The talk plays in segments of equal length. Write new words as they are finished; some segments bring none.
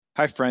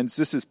Hi, friends.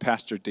 This is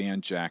Pastor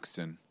Dan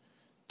Jackson.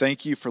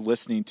 Thank you for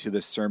listening to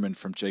this sermon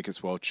from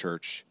Jacob's Well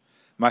Church.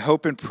 My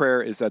hope and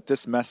prayer is that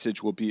this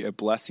message will be a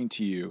blessing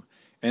to you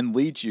and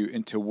lead you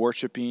into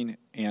worshiping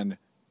and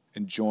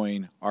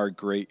enjoying our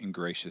great and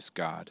gracious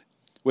God.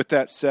 With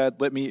that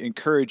said, let me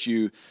encourage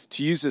you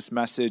to use this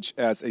message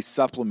as a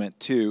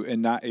supplement to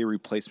and not a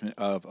replacement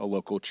of a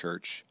local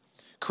church.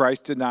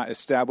 Christ did not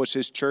establish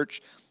his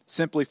church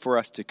simply for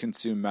us to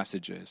consume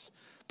messages,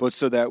 but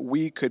so that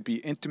we could be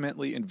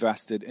intimately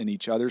invested in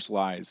each other's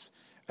lives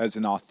as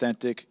an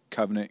authentic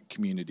covenant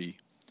community.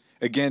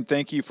 Again,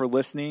 thank you for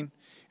listening,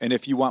 and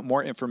if you want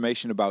more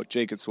information about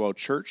Jacob's Well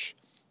Church,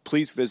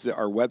 please visit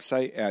our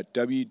website at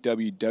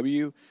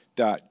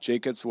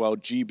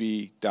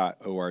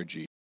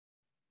www.jacobswellgb.org.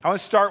 I want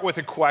to start with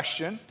a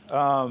question.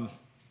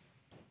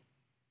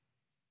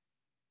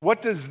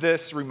 What does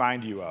this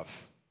remind you of?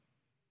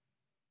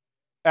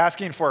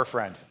 Asking for a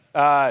friend.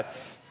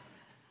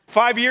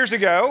 5 years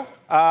ago,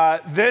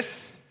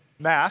 this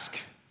mask,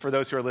 for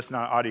those who are listening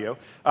on audio,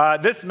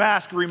 this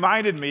mask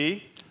reminded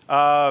me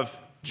of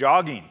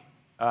jogging.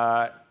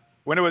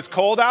 When it was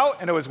cold out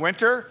and it was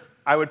winter,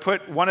 I would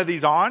put one of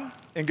these on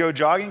and go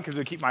jogging because it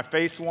would keep my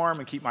face warm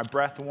and keep my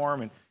breath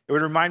warm, and it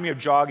would remind me of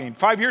jogging.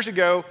 5 years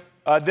ago,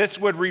 this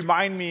would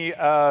remind me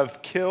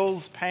of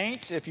Kilz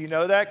paint, if you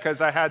know that, because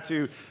I had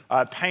to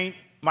paint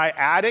my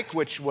attic,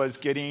 which was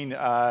getting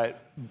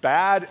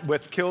bad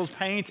with Kilz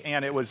paint,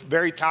 and it was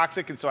very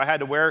toxic, and so I had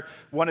to wear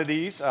one of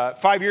these.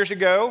 5 years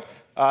ago,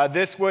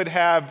 this would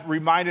have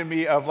reminded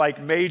me of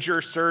like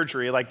major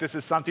surgery, like this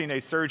is something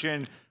a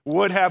surgeon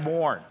would have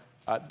worn.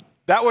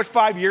 That was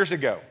 5 years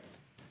ago.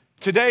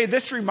 Today,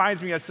 this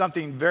reminds me of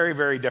something very,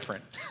 very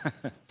different.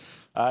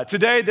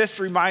 Today, this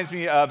reminds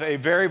me of a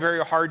very,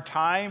 very hard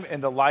time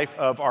in the life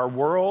of our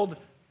world,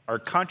 our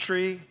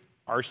country,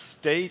 our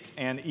state,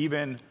 and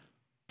even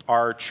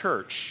our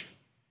church.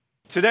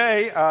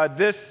 Today,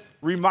 this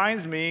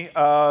reminds me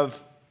of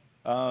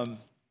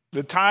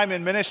the time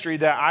in ministry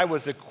that I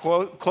was the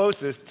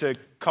closest to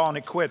calling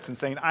it quits and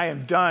saying, I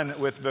am done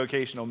with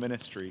vocational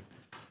ministry.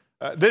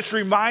 This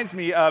reminds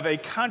me of a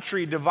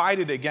country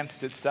divided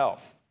against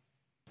itself.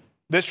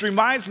 This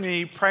reminds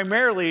me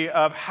primarily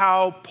of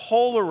how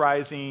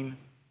polarizing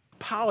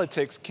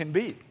politics can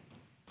be.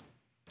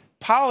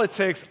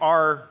 Politics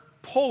are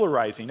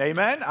polarizing,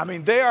 amen? I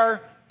mean, they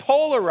are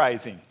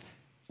polarizing.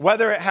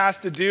 Whether it has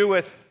to do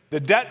with the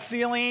debt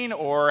ceiling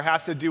or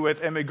has to do with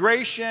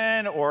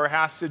immigration or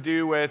has to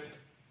do with,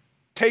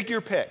 take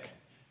your pick.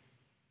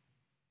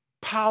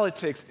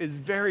 Politics is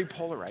very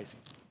polarizing.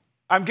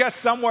 I'm guessing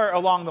somewhere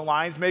along the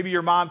lines, maybe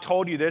your mom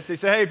told you this. They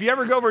say, hey, if you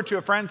ever go over to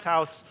a friend's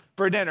house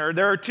for dinner,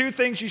 there are two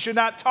things you should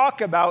not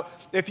talk about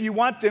if you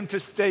want them to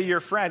stay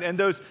your friend. And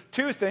those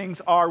two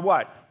things are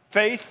what?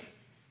 Faith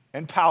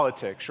and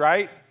politics,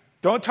 right?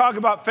 Don't talk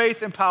about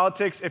faith and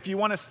politics if you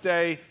want to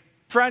stay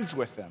friends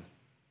with them.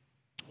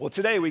 Well,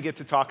 today we get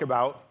to talk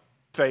about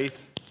faith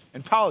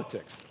and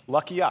politics.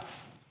 Lucky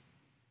us.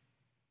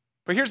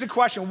 But here's the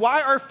question.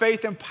 Why are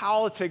faith and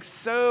politics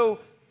so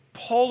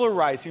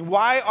polarizing?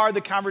 Why are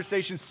the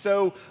conversations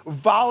so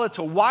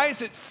volatile? Why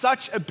is it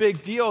such a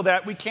big deal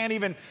that we can't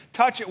even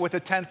touch it with a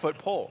 10-foot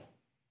pole?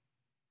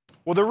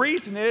 Well, the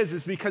reason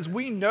is because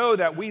we know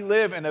that we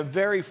live in a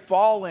very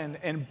fallen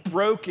and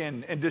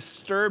broken and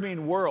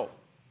disturbing world.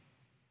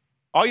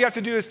 All you have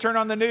to do is turn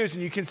on the news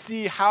and you can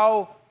see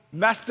how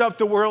messed up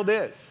the world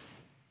is.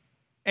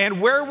 And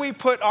where we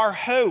put our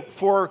hope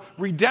for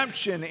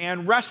redemption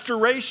and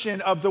restoration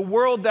of the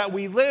world that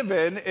we live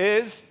in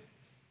is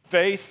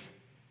faith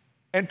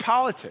and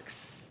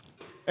politics.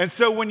 And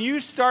so when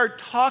you start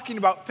talking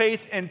about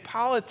faith and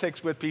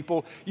politics with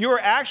people, you are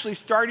actually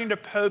starting to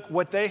poke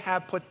what they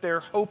have put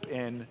their hope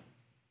in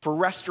for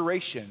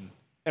restoration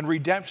and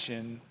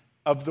redemption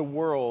of the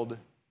world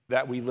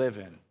that we live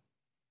in.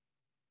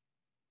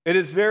 It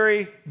is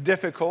very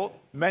difficult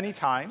many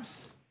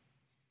times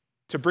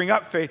to bring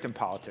up faith in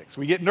politics.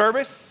 We get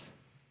nervous,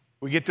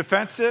 we get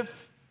defensive,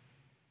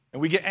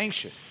 and we get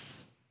anxious.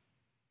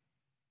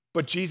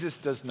 But Jesus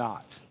does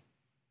not.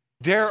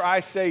 Dare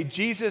I say,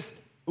 Jesus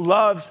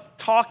loves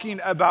talking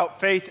about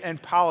faith and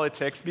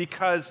politics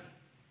because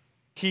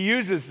he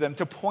uses them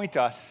to point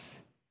us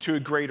to a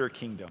greater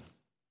kingdom.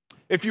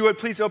 If you would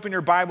please open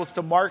your Bibles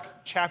to Mark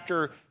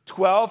chapter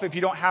 12. If you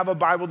don't have a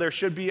Bible, there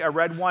should be a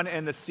red one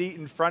in the seat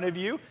in front of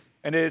you,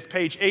 and it is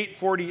page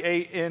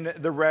 848 in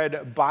the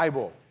red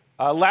Bible.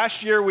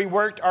 Last year, we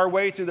worked our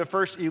way through the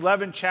first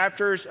 11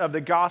 chapters of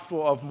the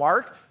Gospel of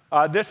Mark.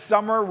 This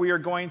summer, we are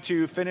going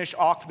to finish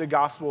off the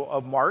Gospel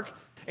of Mark.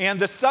 And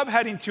the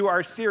subheading to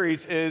our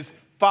series is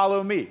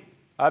Follow Me,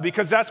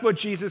 because that's what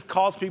Jesus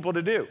calls people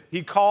to do.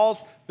 He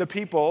calls the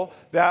people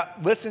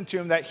that listen to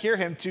him, that hear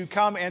him, to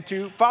come and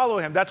to follow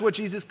him. That's what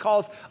Jesus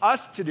calls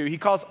us to do. He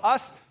calls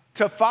us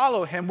to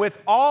follow him with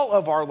all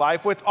of our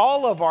life, with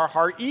all of our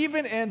heart,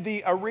 even in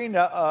the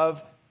arena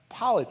of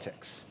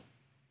politics.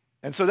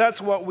 And so that's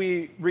what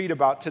we read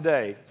about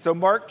today. So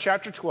Mark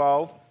chapter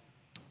 12,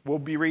 we'll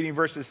be reading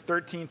verses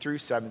 13 through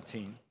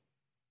 17.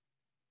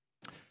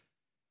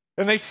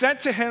 And they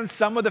sent to him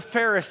some of the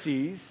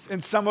Pharisees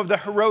and some of the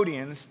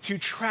Herodians to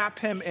trap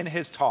him in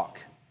his talk.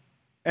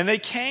 And they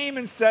came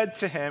and said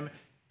to him,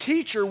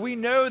 "Teacher, we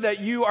know that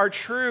you are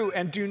true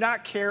and do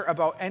not care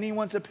about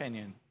anyone's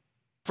opinion.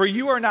 For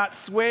you are not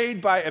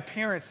swayed by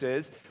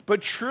appearances,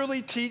 but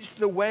truly teach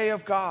the way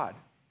of God.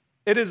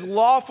 It is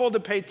lawful to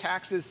pay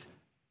taxes.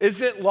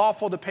 Is it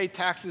lawful to pay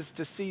taxes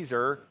to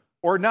Caesar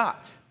or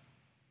not?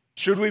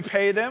 Should we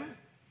pay them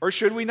or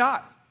should we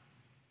not?"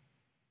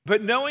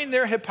 But knowing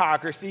their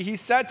hypocrisy, he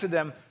said to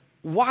them,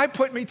 "Why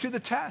put me to the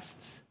test?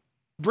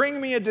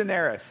 Bring me a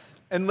denarius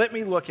and let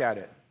me look at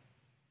it."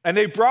 And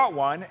they brought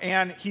one,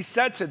 and he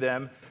said to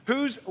them,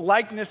 "Whose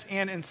likeness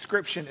and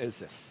inscription is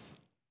this?"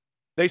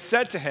 They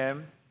said to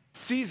him,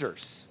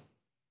 "Caesar's."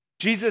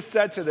 Jesus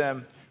said to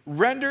them,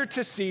 "Render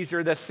to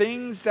Caesar the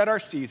things that are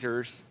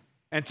Caesar's,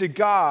 and to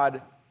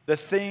God the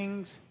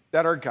things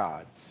that are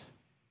God's."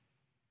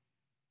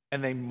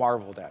 And they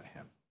marveled at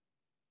him.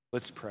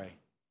 Let's pray.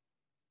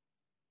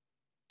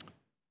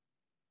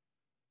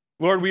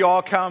 Lord, we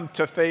all come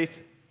to faith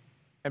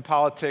and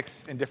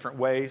politics in different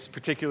ways,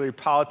 particularly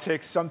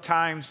politics.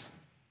 Sometimes,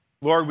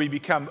 Lord, we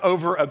become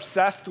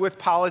over-obsessed with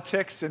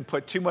politics and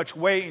put too much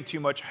weight and too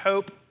much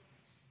hope.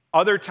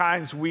 Other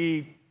times,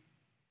 we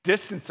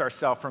distance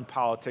ourselves from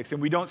politics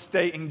and we don't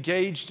stay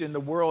engaged in the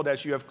world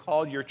as you have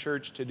called your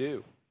church to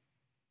do.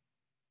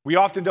 We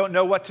often don't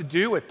know what to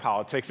do with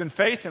politics and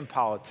faith in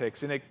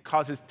politics, and it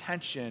causes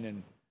tension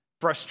and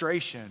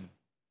frustration.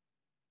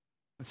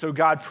 And so,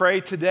 God, pray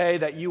today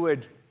that you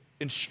would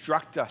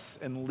instruct us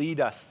and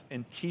lead us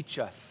and teach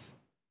us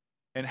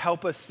and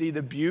help us see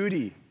the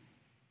beauty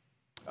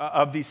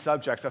of these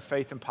subjects of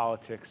faith and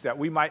politics, that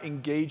we might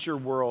engage your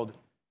world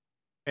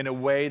in a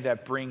way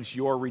that brings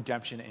your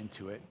redemption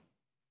into it.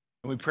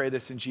 And we pray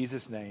this in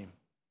Jesus' name.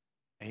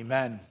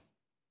 Amen.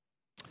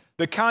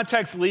 The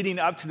context leading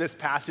up to this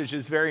passage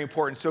is very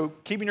important. So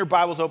keeping your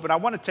Bibles open, I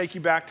want to take you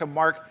back to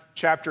Mark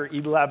chapter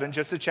 11,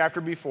 just the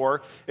chapter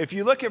before. If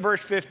you look at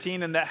verse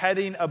 15 and the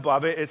heading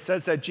above it, it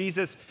says that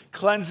Jesus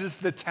cleanses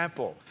the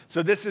temple.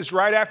 So this is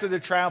right after the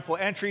triumphal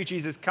entry.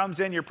 Jesus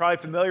comes in, you're probably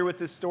familiar with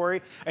this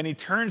story, and he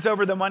turns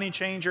over the money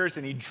changers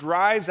and he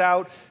drives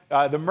out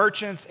the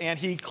merchants and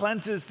he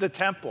cleanses the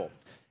temple.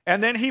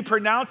 And then he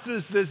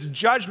pronounces this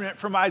judgment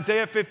from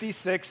Isaiah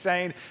 56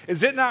 saying,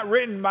 "Is it not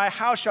written, my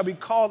house shall be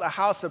called a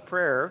house of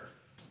prayer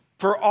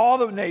for all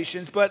the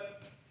nations,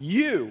 but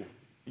you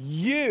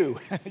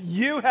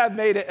have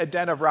made it a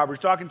den of robbers,"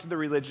 talking to the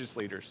religious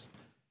leaders.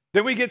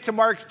 Then we get to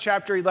Mark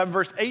chapter 11,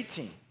 verse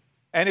 18.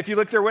 And if you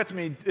look there with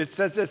me, it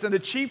says this, "And the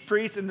chief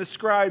priests and the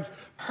scribes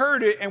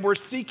heard it and were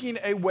seeking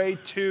a way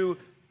to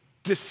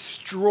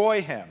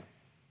destroy him.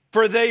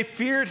 For they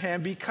feared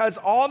him because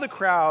all the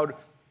crowd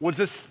was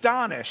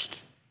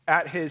astonished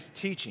at his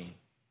teaching."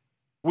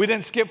 We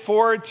then skip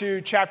forward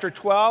to chapter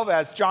 12.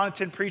 As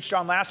Jonathan preached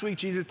on last week,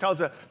 Jesus tells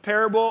a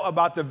parable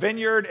about the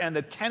vineyard and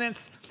the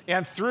tenants.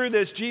 And through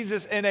this,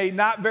 Jesus, in a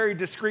not very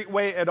discreet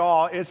way at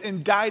all, is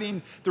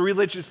indicting the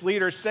religious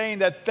leaders, saying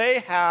that they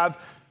have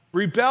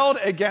rebelled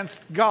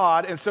against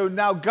God, and so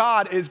now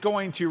God is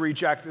going to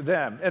reject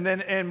them. And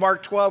then in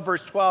Mark 12,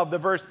 verse 12, the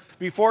verse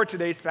before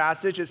today's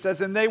passage, it says,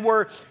 "And they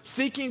were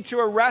seeking to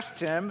arrest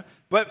him,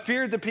 but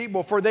feared the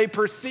people, for they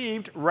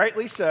perceived,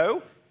 rightly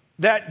so,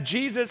 that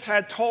Jesus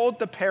had told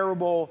the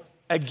parable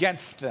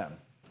against them."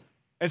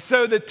 And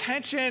so the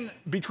tension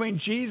between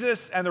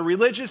Jesus and the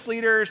religious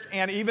leaders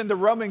and even the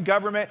Roman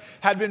government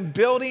had been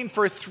building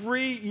for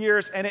 3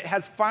 years, and it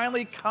has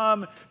finally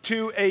come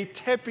to a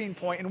tipping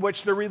point in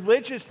which the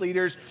religious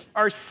leaders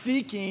are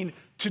seeking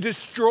to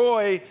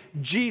destroy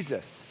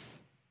Jesus.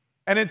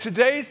 And in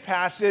today's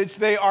passage,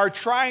 they are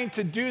trying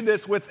to do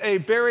this with a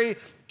very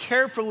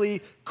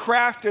carefully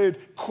crafted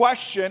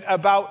question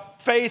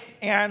about faith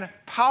and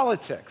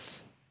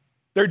politics.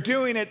 They're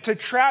doing it to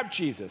trap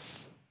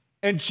Jesus.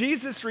 And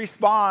Jesus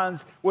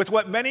responds with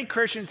what many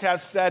Christians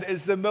have said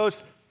is the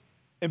most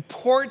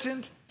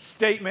important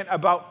statement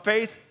about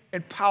faith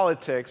and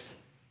politics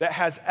that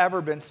has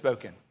ever been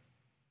spoken.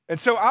 And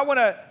so I want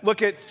to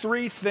look at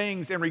 3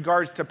 things in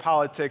regards to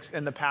politics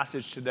in the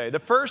passage today. The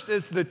first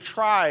is the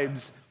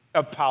tribes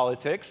of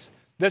politics.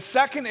 The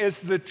second is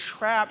the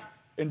trap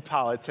in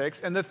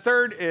politics. And the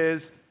third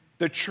is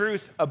the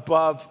truth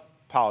above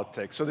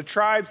politics. So the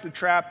tribes, the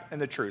trap, and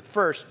the truth.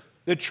 First,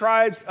 the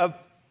tribes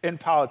in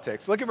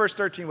politics. Look at verse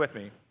 13 with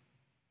me.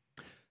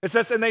 It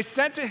says, "And they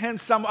sent to him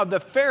some of the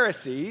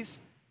Pharisees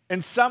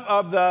and some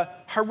of the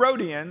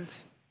Herodians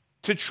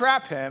to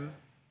trap him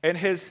in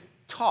his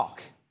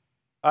talk."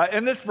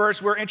 In this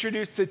verse, we're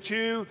introduced to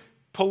 2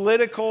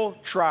 political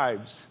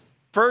tribes.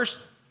 First,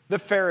 the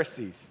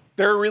Pharisees.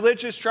 They're a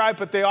religious tribe,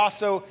 but they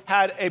also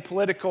had a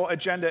political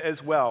agenda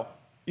as well.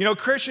 You know,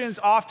 Christians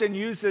often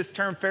use this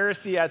term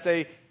Pharisee as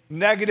a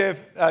negative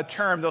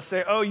term. They'll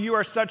say, "Oh, you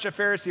are such a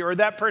Pharisee," or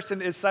 "that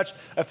person is such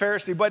a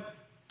Pharisee." But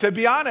to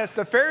be honest,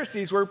 the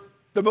Pharisees were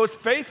the most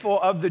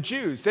faithful of the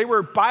Jews. They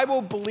were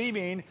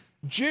Bible-believing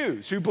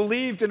Jews who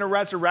believed in a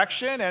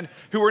resurrection and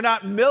who were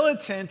not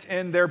militant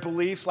in their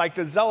beliefs like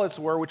the Zealots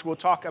were, which we'll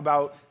talk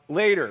about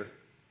later.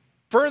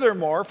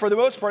 Furthermore, for the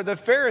most part, the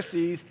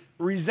Pharisees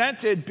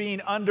resented being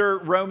under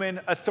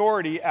Roman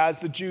authority as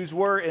the Jews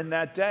were in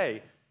that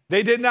day.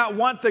 They did not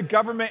want the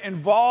government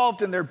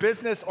involved in their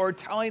business or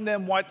telling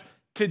them what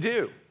to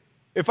do.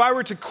 If I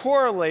were to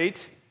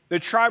correlate the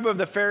tribe of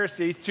the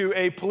Pharisees to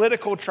a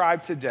political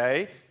tribe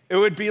today, it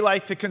would be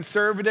like the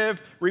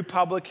conservative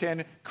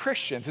Republican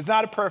Christians. It's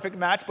not a perfect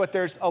match, but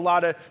there's a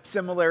lot of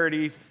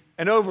similarities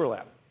and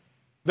overlap.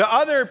 The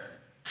other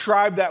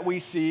tribe that we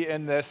see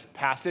in this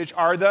passage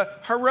are the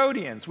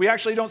Herodians. We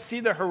actually don't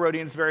see the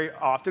Herodians very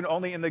often,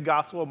 only in the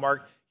Gospel of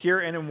Mark, here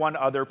and in one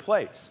other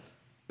place.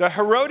 The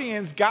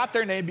Herodians got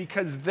their name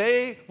because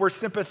they were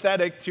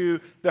sympathetic to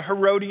the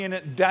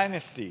Herodian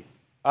dynasty.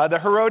 The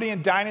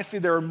Herodian dynasty,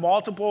 there were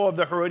multiple of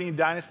the Herodian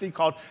dynasty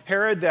called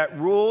Herod that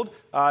ruled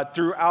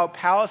throughout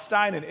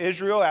Palestine and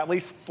Israel, at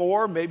least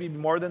 4, maybe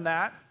more than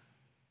that.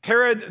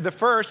 Herod the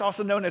First,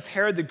 also known as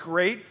Herod the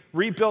Great,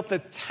 rebuilt the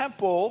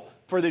temple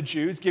for the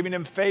Jews, giving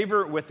him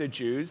favor with the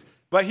Jews.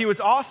 But he was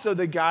also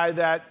the guy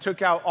that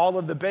took out all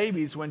of the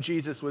babies when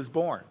Jesus was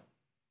born.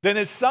 Then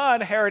his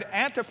son, Herod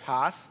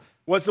Antipas,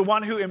 was the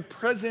one who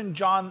imprisoned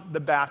John the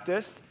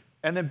Baptist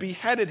and then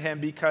beheaded him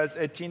because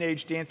a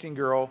teenage dancing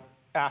girl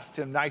asked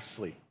him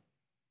nicely.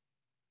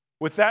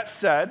 With that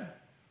said,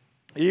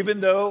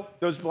 even though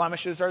those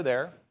blemishes are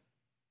there,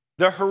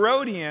 the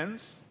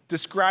Herodians,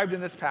 described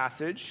in this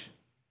passage,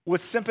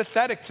 was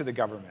sympathetic to the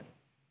government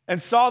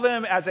and saw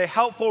them as a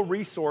helpful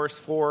resource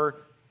for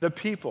the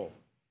people.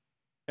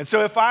 And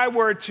so if I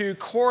were to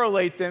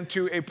correlate them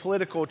to a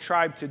political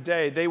tribe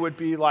today, they would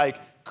be like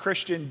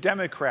Christian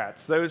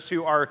Democrats, those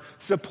who are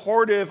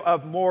supportive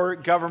of more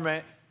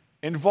government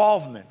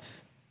involvement.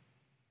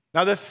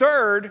 Now, the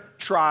third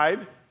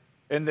tribe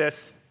in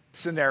this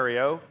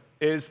scenario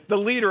is the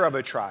leader of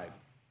a tribe,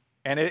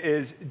 and it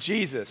is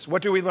Jesus.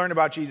 What do we learn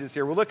about Jesus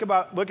here? Well, look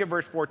at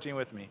verse 14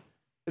 with me.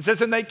 It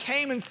says, "And they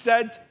came and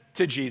said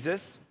to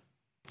Jesus,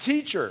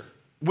 'Teacher,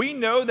 we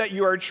know that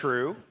you are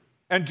true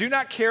and do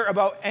not care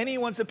about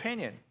anyone's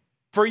opinion,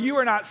 for you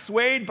are not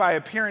swayed by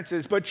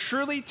appearances, but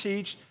truly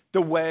teach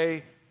the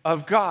way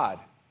of God.'"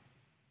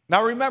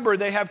 Now remember,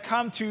 they have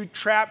come to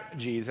trap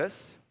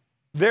Jesus.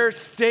 Their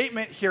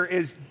statement here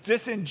is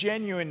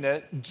disingenuine,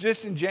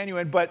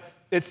 but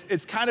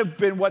it's kind of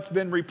been what's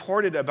been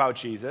reported about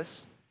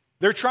Jesus.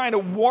 They're trying to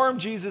warm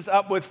Jesus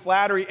up with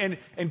flattery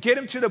and get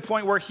him to the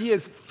point where he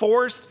is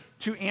forced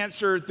to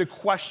answer the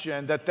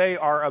question that they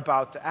are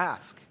about to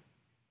ask.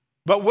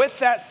 But with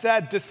that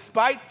said,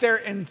 despite their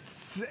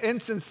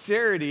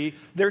insincerity,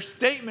 their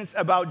statements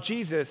about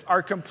Jesus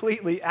are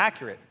completely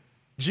accurate.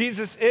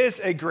 Jesus is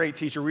a great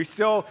teacher. We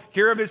still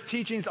hear of his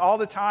teachings all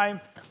the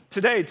time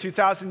today,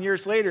 2,000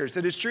 years later.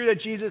 It is true that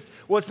Jesus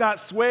was not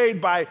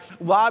swayed by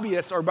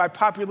lobbyists or by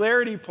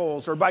popularity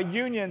polls or by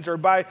unions or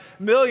by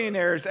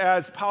millionaires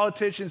as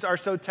politicians are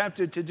so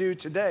tempted to do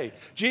today.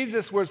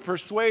 Jesus was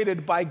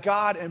persuaded by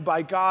God and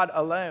by God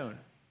alone.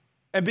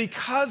 And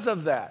because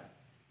of that,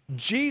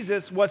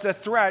 Jesus was a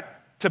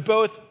threat to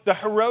both the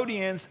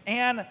Herodians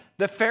and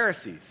the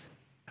Pharisees,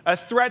 a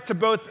threat to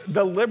both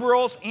the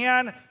liberals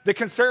and the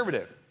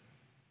conservative,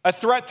 a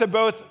threat to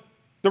both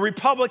the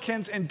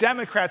Republicans and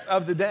Democrats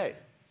of the day.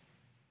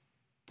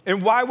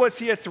 And why was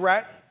he a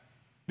threat?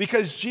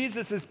 Because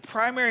Jesus'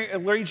 primary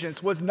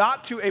allegiance was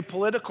not to a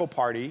political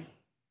party,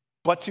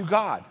 but to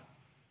God.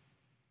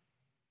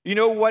 You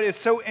know what is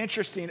so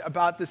interesting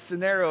about this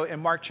scenario in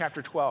Mark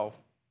chapter 12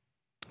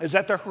 is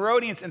that the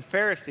Herodians and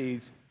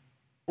Pharisees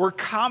were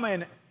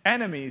common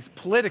enemies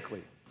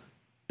politically.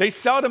 They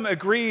seldom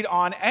agreed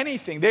on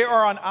anything. They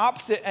are on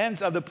opposite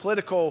ends of the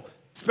political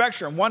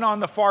spectrum, one on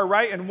the far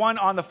right and one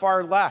on the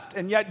far left.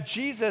 And yet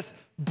Jesus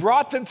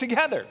brought them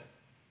together.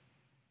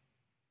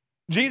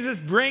 Jesus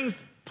brings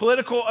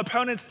political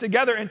opponents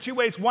together in two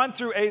ways. One,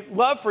 through a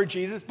love for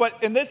Jesus,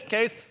 but in this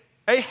case,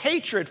 a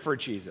hatred for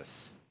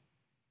Jesus.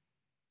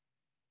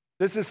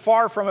 This is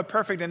far from a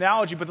perfect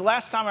analogy, but the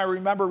last time I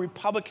remember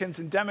Republicans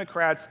and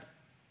Democrats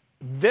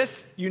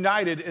this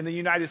united in the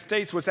United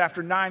States was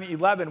after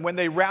 9/11, when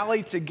they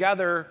rallied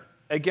together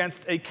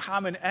against a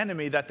common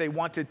enemy that they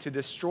wanted to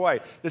destroy.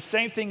 The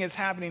same thing is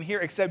happening here,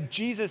 except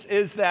Jesus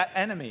is that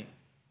enemy.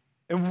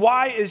 And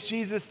why is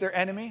Jesus their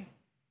enemy?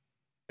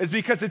 It's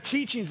because the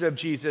teachings of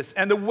Jesus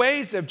and the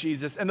ways of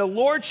Jesus and the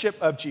lordship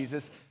of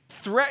Jesus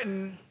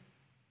threaten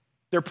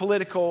their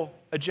political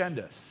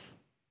agendas.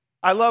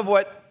 I love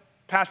what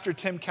Pastor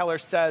Tim Keller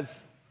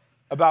says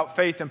about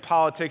faith and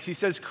politics. He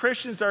says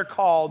Christians are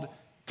called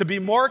to be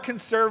more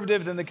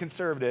conservative than the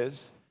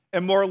conservatives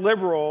and more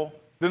liberal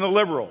than the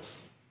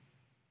liberals.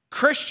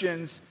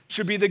 Christians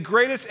should be the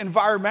greatest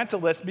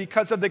environmentalists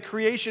because of the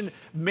creation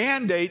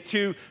mandate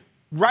to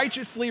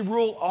righteously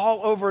rule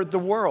all over the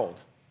world.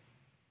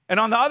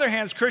 And on the other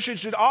hand, Christians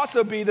should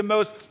also be the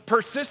most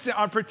persistent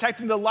on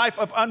protecting the life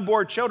of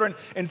unborn children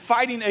and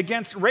fighting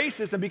against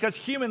racism, because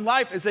human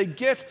life is a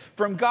gift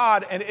from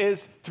God and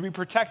is to be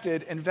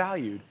protected and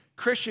valued.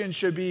 Christians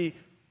should be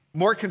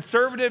more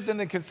conservative than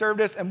the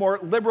conservatives, and more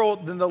liberal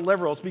than the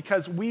liberals,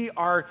 because we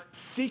are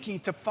seeking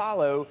to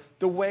follow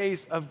the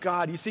ways of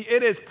God. You see,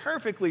 it is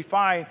perfectly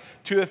fine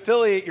to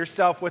affiliate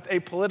yourself with a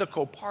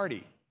political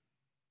party.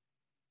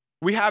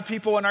 We have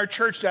people in our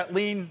church that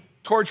lean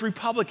towards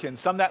Republican,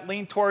 some that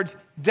lean towards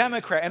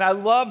Democrat, and I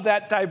love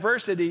that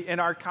diversity in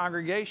our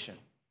congregation.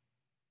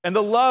 And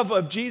the love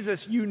of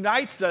Jesus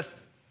unites us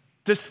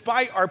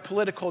despite our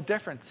political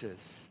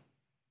differences.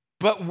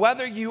 But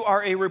whether you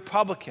are a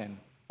Republican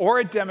or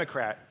a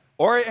Democrat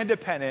or an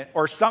independent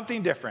or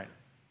something different,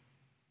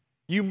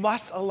 you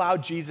must allow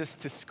Jesus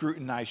to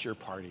scrutinize your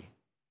party,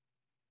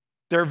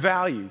 their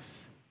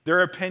values,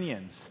 their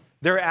opinions,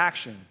 their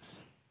actions.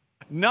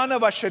 None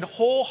of us should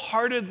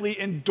wholeheartedly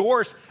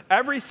endorse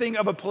everything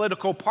of a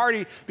political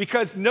party,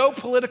 because no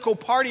political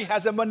party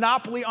has a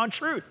monopoly on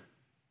truth.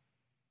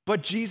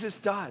 But Jesus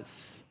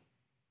does.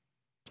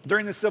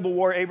 During the Civil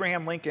War,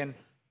 Abraham Lincoln,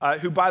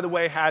 who, by the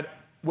way,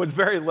 was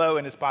very low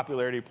in his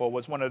popularity poll,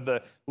 was one of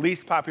the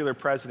least popular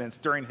presidents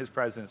during his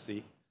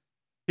presidency.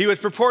 He was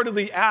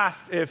purportedly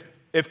asked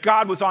if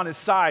God was on his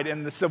side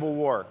in the Civil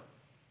War.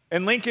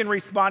 And Lincoln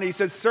responded, he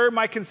said, "Sir,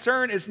 my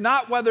concern is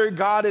not whether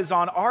God is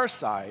on our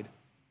side.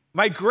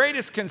 My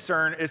greatest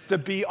concern is to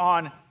be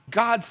on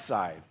God's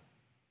side,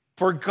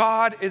 for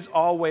God is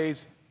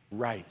always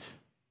right."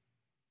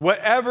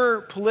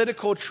 Whatever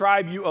political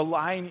tribe you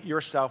align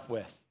yourself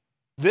with,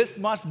 this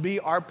must be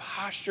our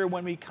posture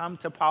when we come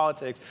to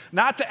politics.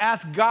 Not to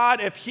ask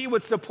God if he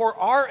would support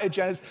our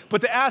agendas,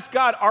 but to ask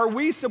God, are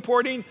we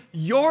supporting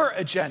your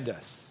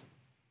agendas?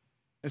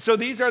 And so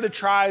these are the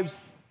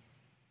tribes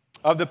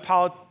of the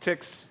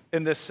politics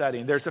in this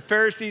setting. There's the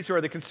Pharisees, who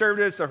are the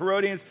conservatives, the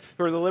Herodians,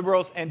 who are the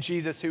liberals, and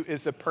Jesus, who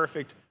is the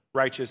perfect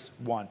righteous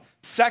one.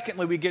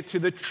 Secondly, we get to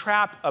the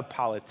trap of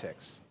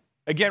politics.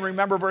 Again,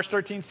 remember verse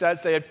 13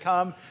 says they had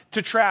come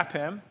to trap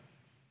him.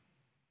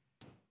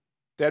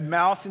 They had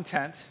malice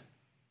intent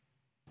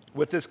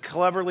with this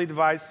cleverly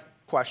devised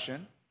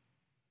question.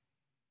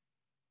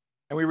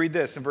 And we read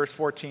this in verse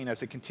 14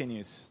 as it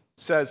continues.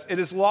 It says,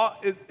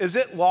 is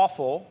it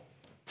lawful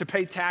to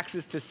pay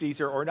taxes to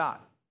Caesar or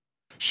not?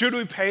 Should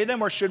we pay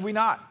them or should we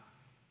not?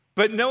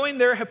 But knowing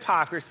their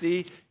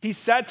hypocrisy, he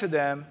said to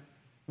them,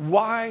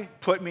 why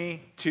put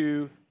me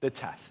to the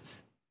test?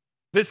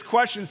 This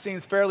question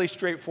seems fairly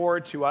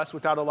straightforward to us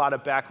without a lot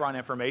of background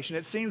information.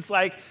 It seems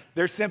like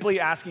they're simply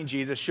asking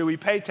Jesus, should we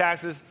pay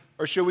taxes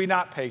or should we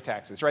not pay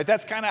taxes, right?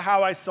 That's kind of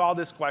how I saw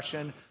this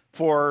question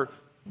for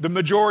the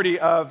majority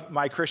of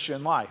my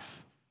Christian life.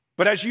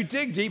 But as you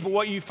dig deep,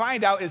 what you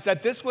find out is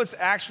that this was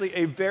actually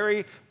a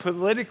very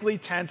politically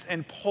tense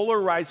and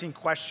polarizing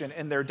question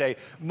in their day,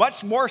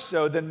 much more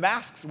so than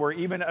masks were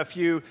even a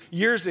few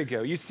years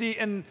ago. You see,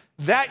 in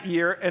that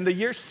year, in the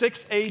year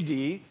 6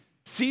 AD,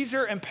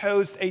 Caesar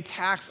imposed a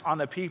tax on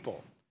the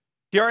people.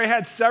 He already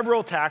had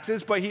several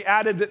taxes, but he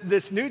added that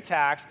this new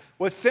tax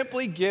was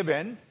simply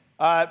given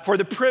for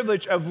the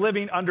privilege of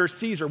living under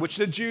Caesar, which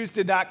the Jews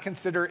did not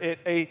consider it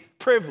a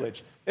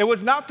privilege. It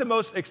was not the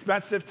most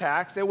expensive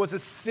tax. It was a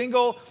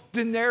single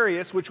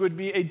denarius, which would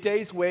be a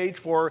day's wage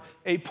for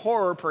a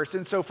poorer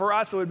person. So for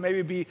us, it would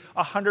maybe be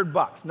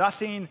 $100,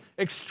 nothing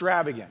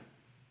extravagant.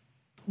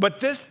 But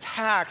this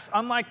tax,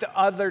 unlike the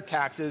other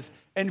taxes,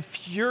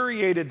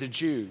 infuriated the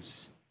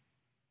Jews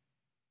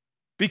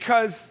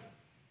because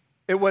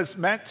it was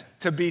meant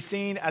to be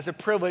seen as a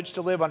privilege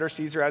to live under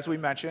Caesar, as we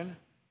mentioned,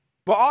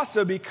 but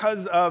also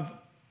because of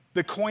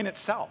the coin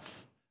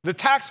itself. The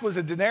tax was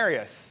a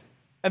denarius,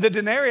 and the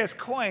denarius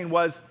coin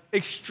was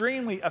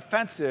extremely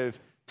offensive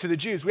to the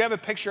Jews. We have a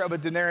picture of a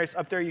denarius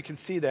up there. You can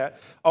see that.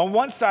 On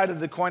one side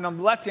of the coin, on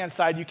the left-hand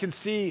side, you can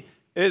see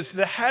is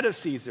the head of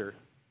Caesar.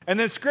 And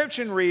the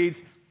inscription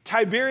reads,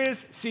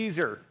 Tiberius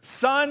Caesar,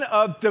 son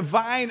of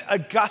divine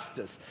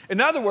Augustus. In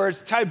other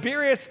words,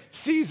 Tiberius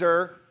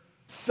Caesar,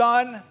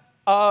 son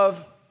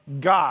of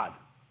God.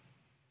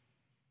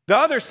 The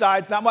other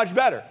side's not much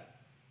better.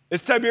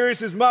 It's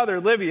Tiberius' mother,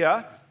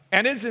 Livia,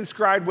 and it's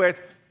inscribed with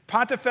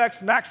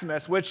Pontifex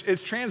Maximus, which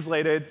is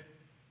translated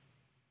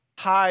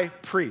high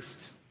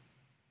priest.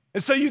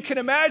 And so you can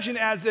imagine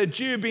as a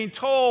Jew being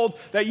told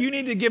that you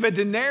need to give a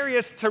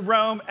denarius to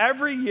Rome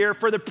every year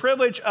for the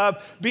privilege of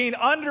being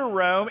under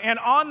Rome, and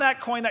on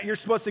that coin that you're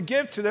supposed to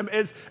give to them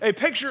is a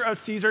picture of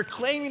Caesar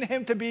claiming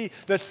him to be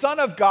the son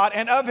of God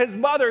and of his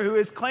mother, who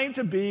is claimed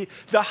to be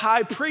the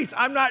high priest.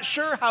 I'm not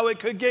sure how it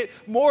could get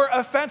more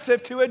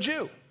offensive to a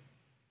Jew.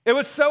 It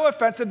was so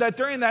offensive that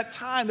during that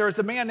time, there was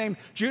a man named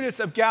Judas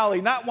of Galilee,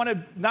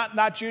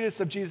 not Judas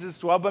of Jesus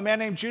 12, but a man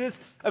named Judas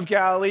of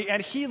Galilee,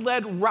 and he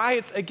led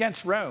riots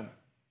against Rome.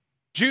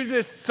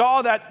 Judas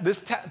saw that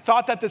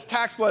thought that this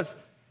tax was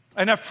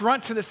an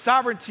affront to the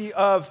sovereignty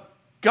of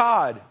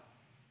God.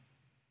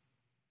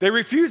 They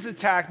refused the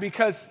tax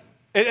because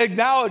it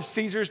acknowledged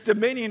Caesar's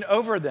dominion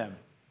over them,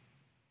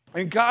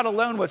 and God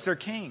alone was their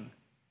king.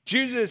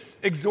 Judas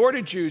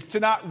exhorted Jews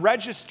to not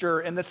register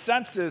in the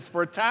census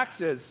for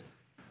taxes,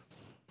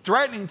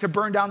 threatening to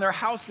burn down their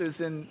houses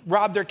and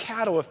rob their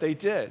cattle if they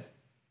did.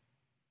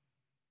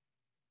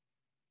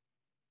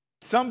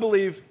 Some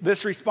believe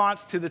this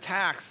response to the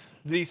tax,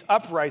 these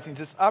uprisings,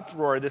 this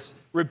uproar, this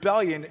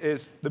rebellion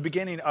is the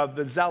beginning of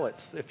the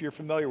Zealots, if you're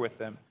familiar with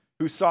them,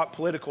 who sought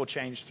political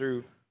change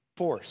through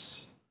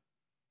force.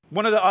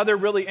 One of the other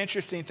really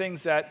interesting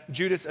things that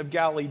Judas of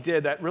Galilee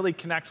did that really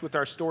connects with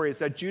our story is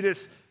that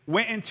Judas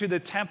went into the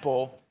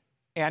temple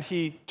and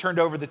he turned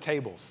over the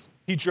tables.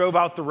 He drove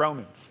out the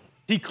Romans.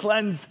 He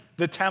cleansed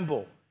the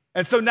temple.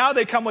 And so now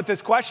they come with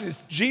this question,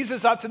 is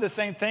Jesus up to the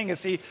same thing?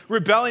 Is he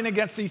rebelling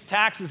against these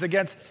taxes,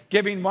 against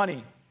giving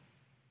money?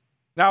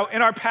 Now,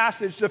 in our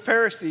passage, the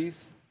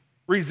Pharisees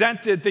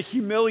resented the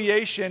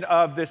humiliation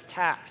of this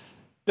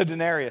tax, the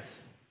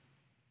denarius.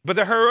 But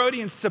the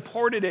Herodians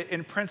supported it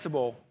in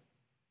principle.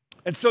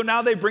 And so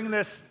now they bring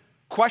this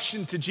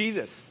question to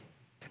Jesus,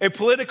 a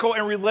political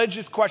and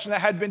religious question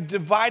that had been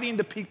dividing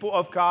the people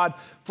of God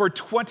for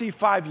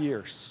 25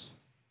 years.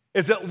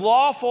 Is it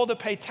lawful to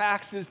pay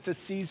taxes to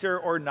Caesar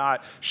or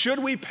not? Should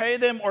we pay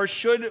them or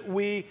should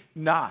we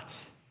not?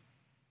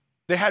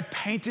 They had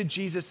painted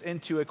Jesus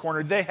into a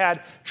corner. They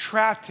had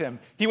trapped him.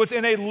 He was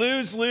in a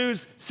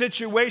lose-lose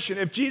situation.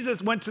 If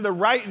Jesus went to the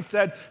right and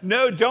said,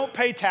 no, don't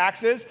pay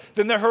taxes,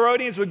 then the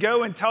Herodians would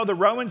go and tell the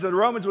Romans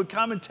would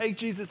come and take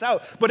Jesus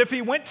out. But if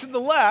he went to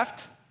the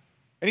left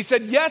and he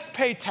said, yes,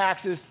 pay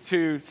taxes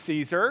to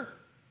Caesar,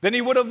 then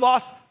he would have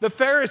lost the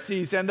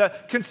Pharisees and the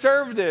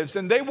conservatives,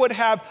 and they would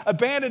have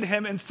abandoned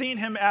him and seen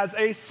him as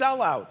a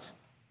sellout.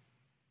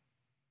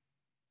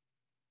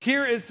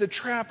 Here is the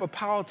trap of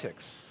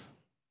politics.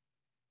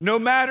 No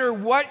matter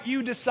what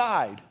you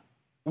decide,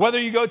 whether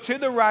you go to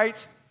the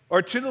right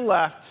or to the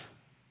left,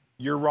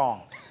 you're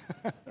wrong,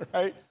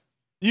 right?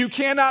 You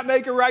cannot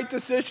make a right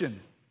decision.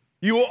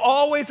 You will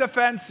always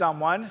offend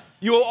someone.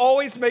 You will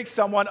always make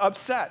someone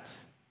upset.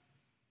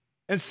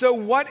 And so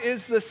what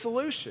is the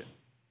solution?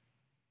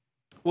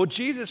 Well,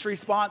 Jesus'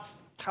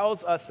 response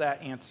tells us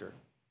that answer.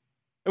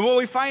 And what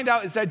we find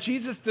out is that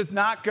Jesus does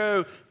not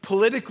go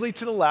politically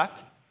to the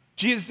left.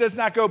 Jesus does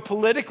not go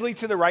politically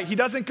to the right. He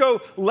doesn't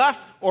go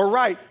left or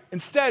right.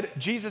 Instead,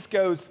 Jesus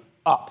goes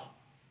up.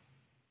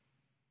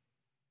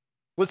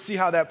 Let's see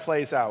how that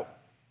plays out.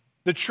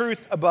 The truth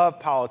above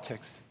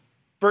politics.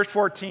 Verse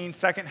 14,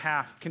 second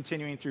half,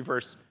 continuing through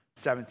verse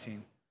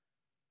 17.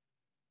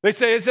 They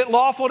say, is it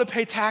lawful to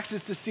pay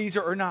taxes to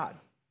Caesar or not?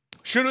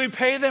 Should we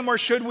pay them or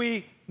should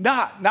we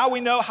not? Now we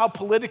know how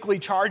politically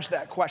charged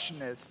that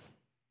question is.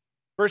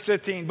 Verse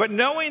 15, but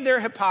knowing their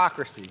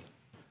hypocrisy,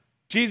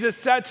 Jesus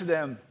said to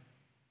them,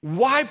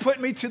 why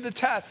put me to the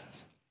test?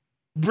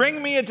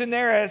 Bring me a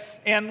denarius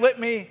and let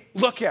me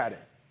look at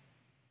it.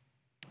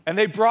 And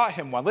they brought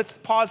him one. Let's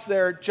pause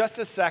there just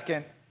a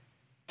second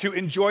to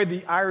enjoy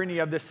the irony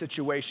of this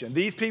situation.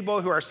 These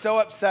people who are so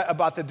upset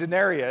about the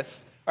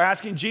denarius are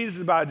asking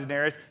Jesus about a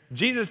denarius.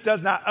 Jesus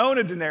does not own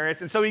a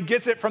denarius, and so he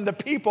gets it from the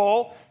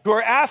people who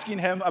are asking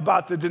him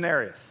about the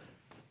denarius.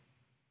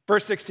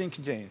 Verse 16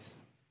 continues.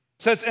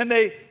 It says, and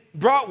they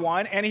brought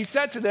one, and he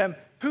said to them,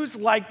 whose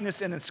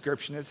likeness and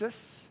inscription is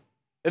this?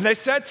 And they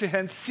said to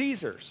him,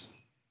 Caesar's.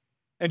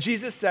 And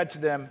Jesus said to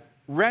them,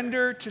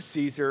 render to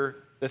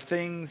Caesar the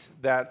things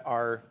that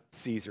are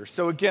Caesar.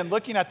 So again,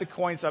 looking at the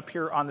coins up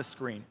here on the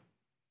screen,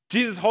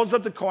 Jesus holds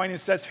up the coin and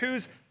says,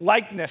 whose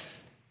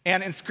likeness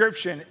and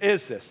inscription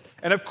is this?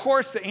 And of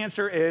course, the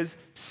answer is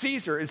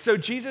Caesar. And so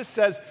Jesus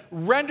says,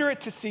 render it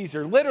to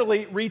Caesar.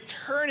 Literally,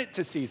 return it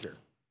to Caesar.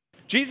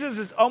 Jesus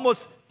is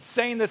almost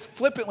saying this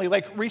flippantly,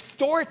 like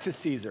restore it to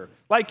Caesar.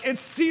 Like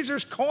it's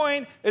Caesar's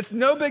coin. It's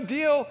no big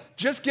deal.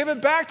 Just give it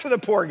back to the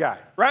poor guy,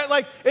 right?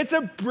 Like it's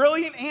a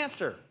brilliant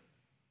answer.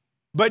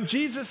 But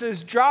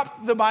Jesus'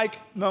 drop the mic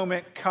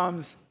moment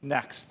comes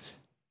next.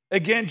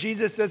 Again,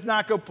 Jesus does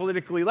not go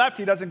politically left.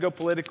 He doesn't go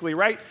politically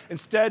right.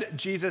 Instead,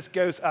 Jesus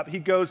goes up. He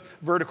goes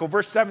vertical.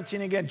 Verse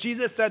 17 again,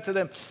 Jesus said to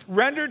them,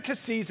 render to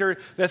Caesar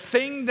the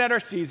thing that are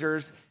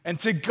Caesar's, and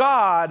to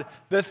God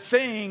the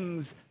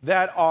things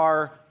that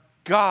are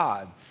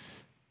God's.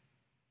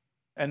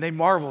 And they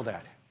marveled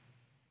at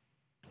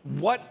it.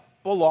 What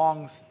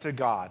belongs to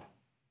God?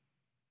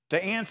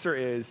 The answer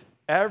is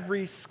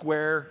every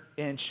square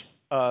inch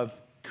of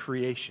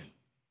creation.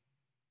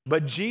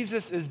 But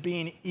Jesus is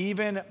being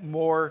even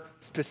more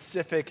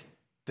specific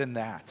than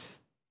that.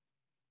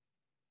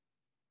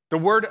 The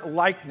word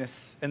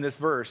likeness in this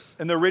verse,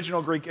 in the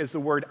original Greek, is the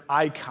word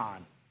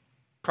icon.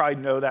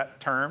 Probably know that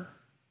term,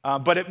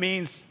 but it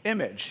means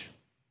image.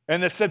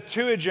 And the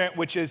Septuagint,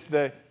 which is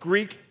the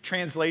Greek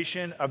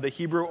translation of the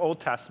Hebrew Old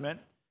Testament,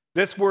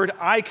 this word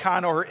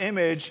icon or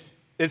image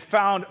is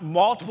found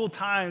multiple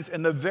times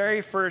in the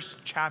very first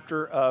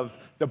chapter of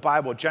the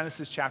Bible,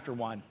 Genesis chapter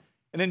 1.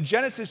 And in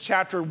Genesis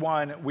chapter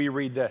 1, we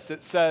read this.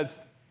 It says,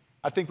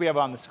 I think we have it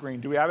on the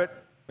screen. Do we have it?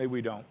 Maybe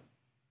we don't.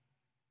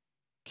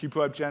 Can you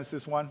put up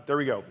Genesis 1? There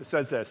we go. It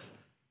says this.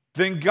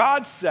 Then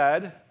God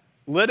said,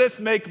 let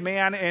us make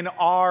man in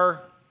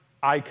our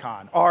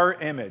icon, our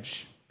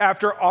image,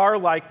 after our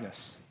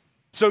likeness.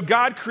 So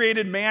God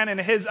created man in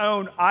his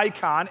own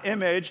icon,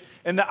 image.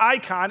 In the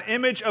icon,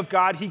 image of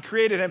God, he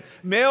created him.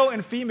 Male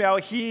and female,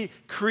 he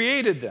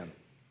created them.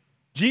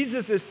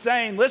 Jesus is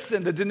saying,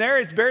 listen, the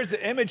denarius bears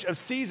the image of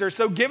Caesar,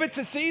 so give it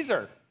to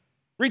Caesar.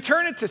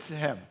 Return it to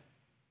him.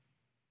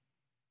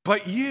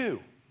 But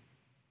you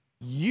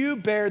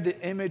bear the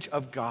image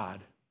of God.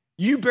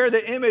 You bear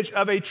the image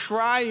of a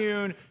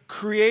triune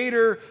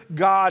creator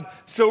God,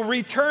 so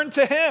return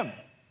to him.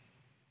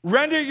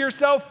 Render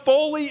yourself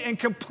fully and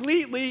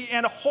completely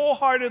and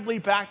wholeheartedly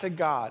back to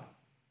God.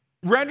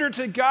 Render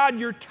to God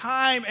your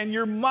time and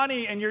your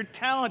money and your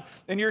talent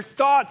and your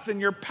thoughts and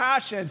your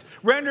passions.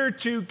 Render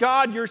to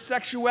God your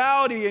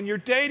sexuality and your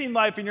dating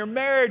life and your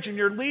marriage and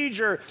your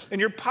leisure and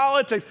your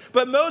politics.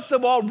 But most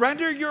of all,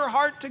 render your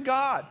heart to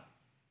God.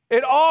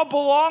 It all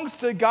belongs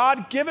to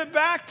God. Give it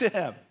back to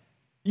him.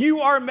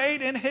 You are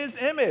made in his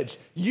image.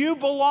 You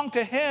belong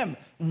to him.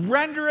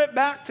 Render it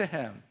back to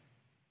him.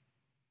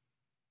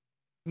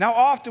 Now,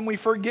 often we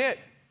forget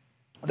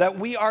that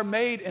we are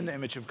made in the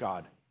image of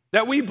God,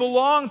 that we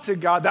belong to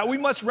God, that we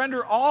must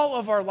render all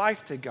of our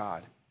life to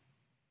God.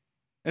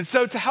 And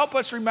so to help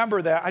us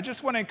remember that, I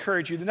just want to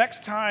encourage you, the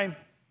next time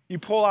you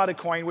pull out a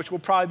coin, which will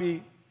probably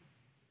be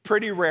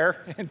pretty rare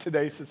in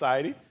today's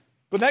society,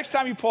 but next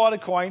time you pull out a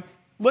coin,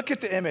 look at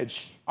the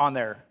image on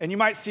there. And you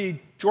might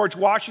see George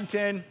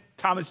Washington,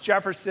 Thomas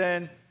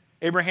Jefferson,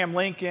 Abraham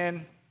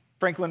Lincoln,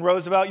 Franklin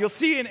Roosevelt. You'll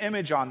see an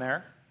image on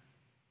there.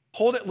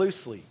 Hold it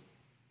loosely.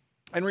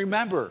 And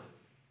remember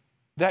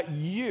that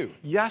you,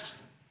 yes,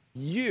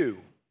 you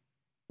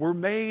were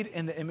made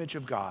in the image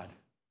of God.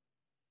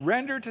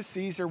 Render to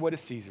Caesar what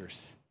is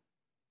Caesar's,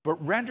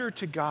 but render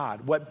to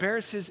God what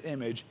bears his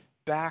image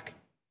back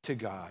to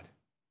God.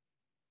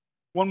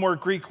 One more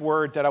Greek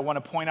word that I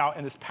want to point out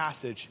in this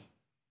passage.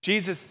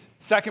 Jesus'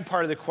 second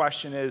part of the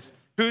question is,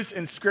 whose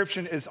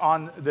inscription is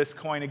on this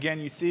coin? Again,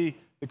 you see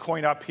the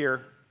coin up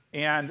here,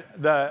 and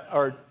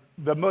the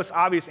most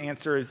obvious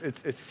answer is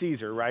it's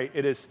Caesar, right?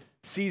 It is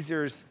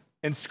Caesar's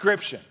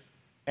inscription.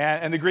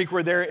 And the Greek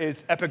word there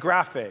is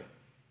epigraphe.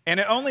 And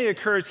it only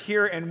occurs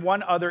here in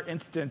one other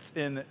instance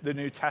in the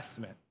New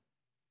Testament.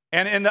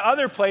 And in the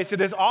other place, it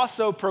is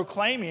also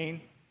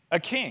proclaiming a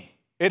king.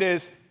 It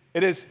is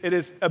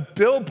a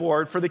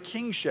billboard for the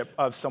kingship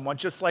of someone,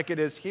 just like it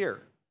is here.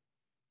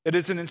 It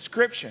is an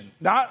inscription,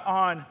 not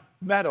on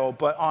metal,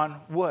 but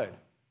on wood.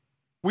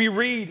 We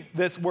read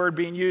this word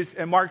being used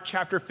in Mark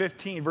chapter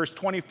 15, verse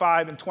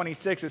 25 and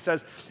 26. It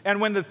says, and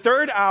when the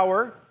third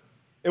hour,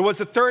 it was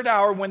the third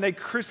hour when they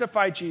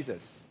crucified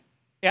Jesus.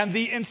 And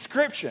the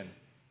inscription,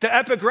 the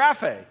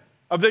epigraphe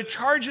of the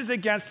charges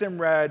against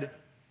him read,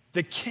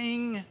 the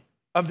King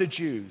of the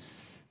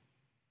Jews.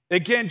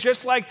 Again,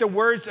 just like the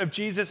words of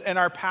Jesus in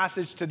our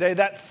passage today,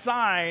 that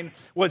sign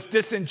was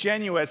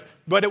disingenuous,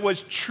 but it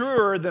was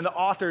truer than the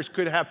authors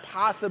could have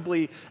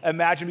possibly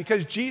imagined,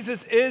 because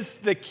Jesus is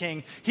the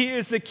King. He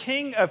is the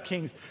King of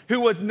Kings,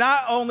 who was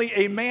not only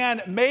a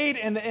man made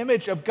in the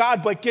image of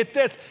God, but get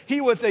this,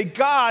 he was a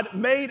God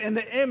made in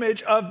the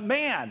image of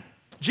man.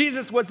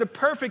 Jesus was the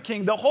perfect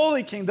King, the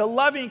holy King, the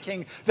loving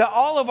King that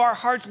all of our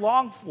hearts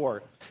long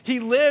for. He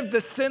lived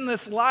the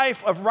sinless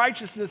life of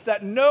righteousness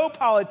that no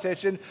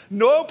politician,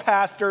 no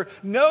pastor,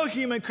 no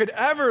human could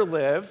ever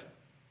live.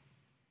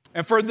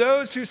 And for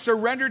those who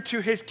surrendered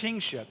to his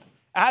kingship,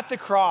 at the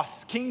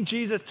cross, King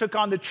Jesus took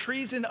on the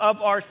treason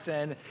of our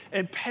sin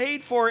and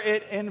paid for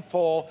it in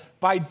full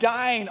by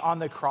dying on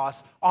the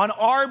cross on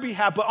our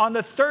behalf, but on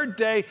the third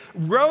day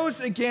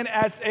rose again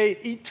as an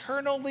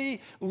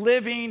eternally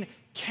living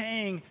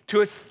King to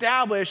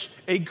establish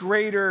a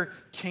greater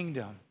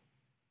kingdom.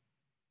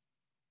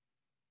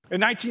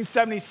 In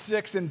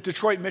 1976 in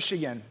Detroit,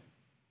 Michigan,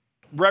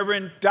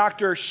 Reverend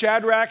Dr.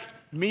 Shadrach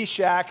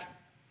Meshach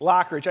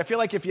Lockridge. I feel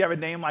like if you have a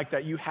name like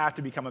that, you have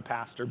to become a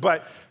pastor.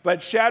 But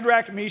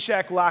Shadrach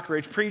Meshach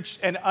Lockridge preached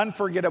an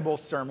unforgettable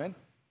sermon.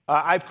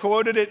 I've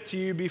quoted it to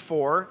you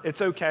before.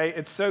 It's okay.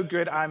 It's so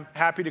good. I'm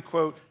happy to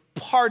quote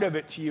part of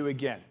it to you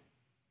again.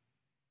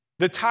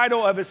 The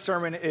title of his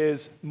sermon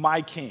is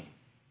My King.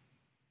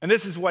 And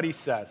this is what he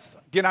says.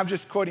 Again, I'm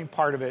just quoting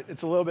part of it.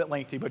 It's a little bit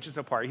lengthy, but just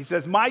a part. He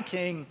says, my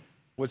King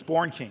was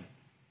born king.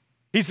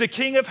 He's the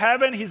King of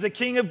heaven. He's the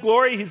King of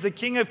glory. He's the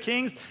King of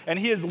kings. And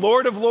he is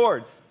Lord of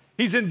lords.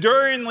 He's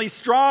enduringly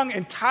strong,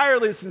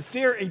 entirely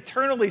sincere,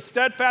 eternally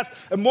steadfast,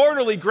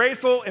 immortally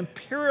graceful,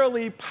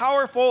 imperially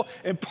powerful,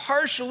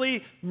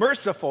 impartially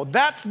merciful.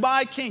 That's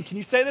my King. Can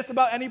you say this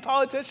about any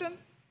politician?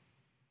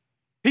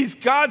 He's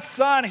God's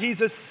son. He's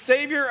a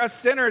savior of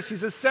sinners.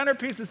 He's a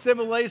centerpiece of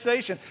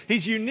civilization.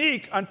 He's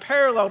unique,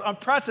 unparalleled,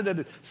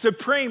 unprecedented,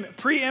 supreme,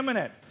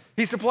 preeminent.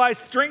 He supplies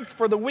strength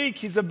for the weak.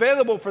 He's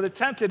available for the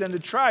tempted and the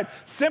tried,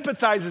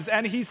 sympathizes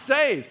and he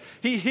saves.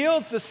 He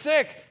heals the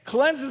sick,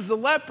 cleanses the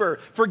leper,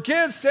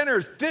 forgives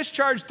sinners,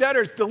 discharges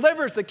debtors,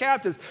 delivers the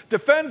captives,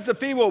 defends the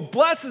feeble,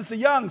 blesses the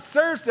young,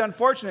 serves the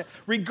unfortunate,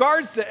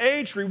 regards the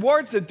aged,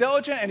 rewards the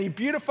diligent, and he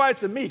beautifies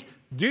the meek.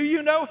 Do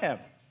you know him?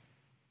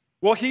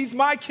 Well, he's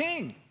my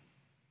King.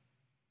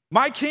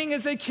 My King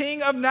is a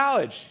King of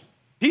knowledge.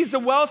 He's the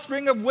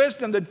wellspring of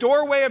wisdom, the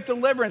doorway of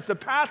deliverance, the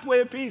pathway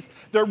of peace,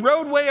 the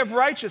roadway of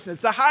righteousness,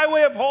 the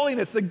highway of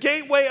holiness, the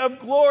gateway of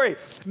glory,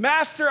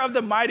 master of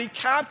the mighty,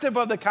 captive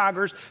of the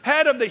conquerors,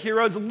 head of the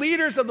heroes,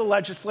 leaders of the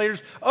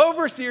legislators,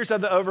 overseers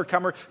of the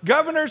overcomer,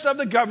 governors of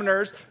the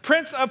governors,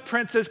 prince of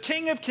princes,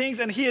 king of kings,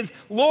 and he is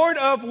Lord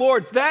of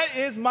lords. That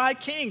is my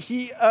king.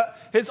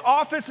 His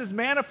office is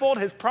manifold,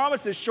 his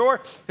promise is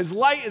sure, his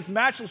light is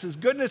matchless, his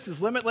goodness is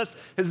limitless,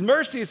 his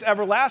mercy is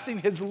everlasting,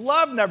 his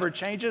love never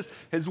changes,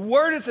 his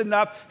word is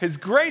enough, his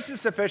grace is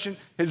sufficient,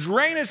 his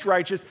reign is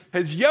righteous,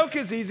 his yoke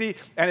is easy,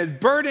 and his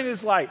burden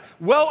is light.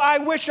 Well, I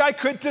wish I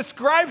could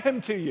describe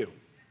him to you.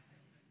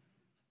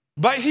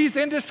 But he's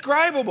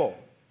indescribable.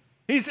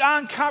 He's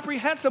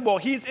incomprehensible.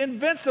 He's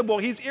invincible.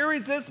 He's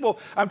irresistible.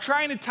 I'm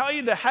trying to tell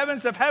you the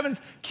heavens of heavens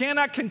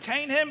cannot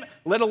contain him,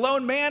 let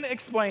alone man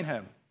explain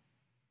him.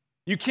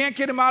 You can't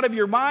get him out of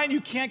your mind. You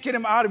can't get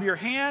him out of your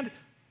hand.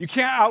 You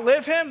can't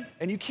outlive him,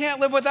 and you can't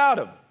live without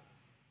him.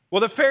 Well,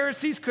 the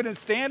Pharisees couldn't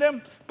stand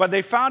him, but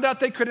they found out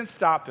they couldn't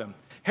stop him.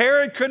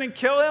 Herod couldn't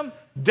kill him,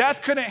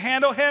 death couldn't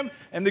handle him,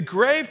 and the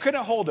grave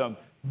couldn't hold him.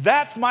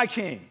 That's my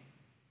king.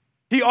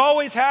 He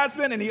always has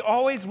been, and he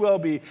always will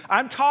be.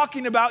 I'm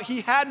talking about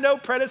he had no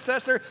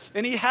predecessor,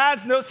 and he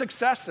has no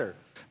successor.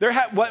 There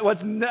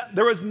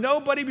was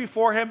nobody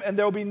before him, and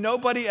there will be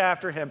nobody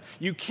after him.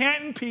 You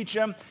can't impeach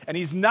him, and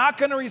he's not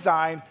going to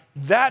resign.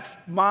 That's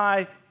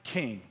my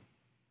king.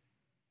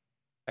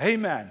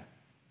 Amen.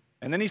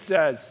 And then he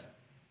says,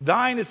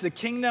 thine is the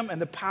kingdom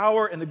and the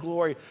power and the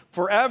glory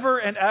forever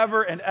and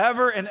ever and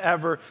ever and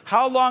ever.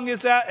 How long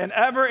is that? And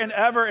ever and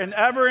ever and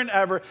ever and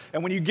ever.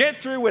 And when you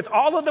get through with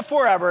all of the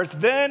forevers,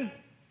 then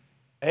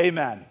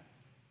amen.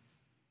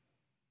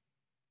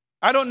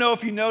 I don't know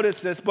if you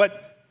noticed this,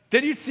 but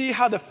did you see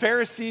how the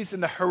Pharisees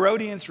and the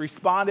Herodians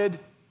responded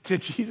to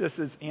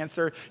Jesus'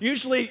 answer?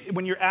 Usually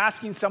when you're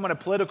asking someone a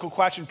political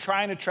question,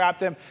 trying to trap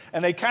them,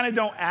 and they kind of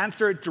don't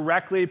answer it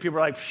directly, people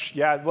are like,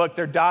 yeah, look,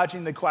 they're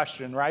dodging the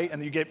question, right?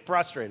 And you get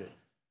frustrated.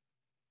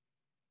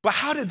 But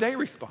how did they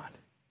respond?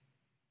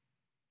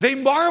 They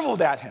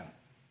marveled at him.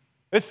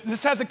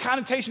 This has a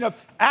connotation of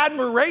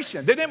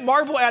admiration. They didn't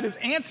marvel at his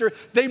answer.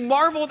 They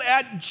marveled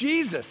at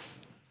Jesus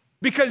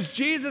because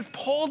Jesus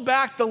pulled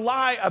back the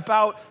lie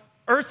about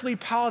earthly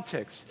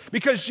politics,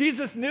 because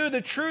Jesus knew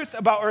the truth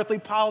about earthly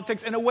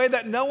politics in a way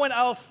that no one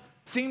else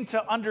seemed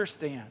to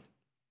understand.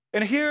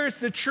 And here's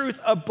the truth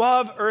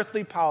above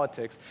earthly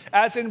politics.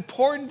 As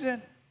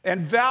important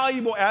and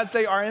valuable as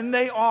they are,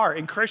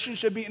 and Christians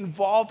should be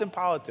involved in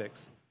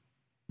politics,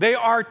 they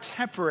are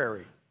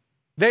temporary.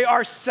 They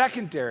are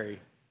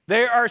secondary.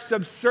 They are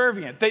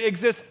subservient. They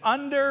exist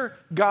under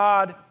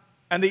God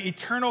and the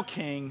eternal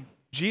King,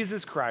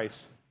 Jesus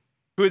Christ,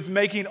 who is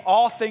making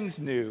all things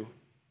new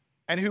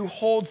and who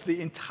holds the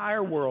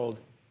entire world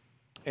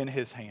in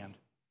his hand.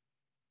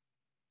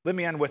 Let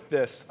me end with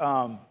this.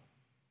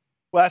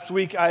 Last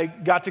week, I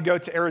got to go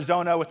to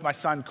Arizona with my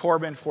son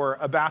Corbin for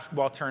a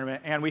basketball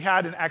tournament, and we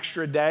had an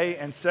extra day,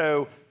 and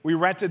so we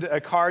rented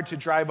a car to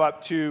drive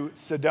up to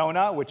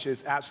Sedona, which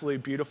is absolutely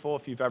beautiful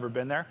if you've ever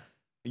been there.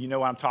 You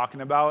know what I'm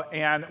talking about.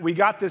 And we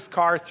got this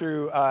car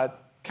through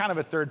kind of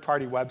a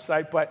third-party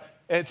website, but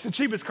it's the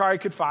cheapest car I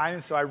could find,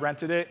 and so I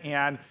rented it,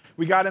 and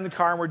we got in the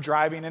car and we're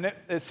driving, and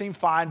it seemed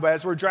fine, but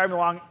as we're driving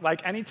along,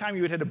 like anytime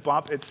you would hit a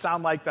bump, it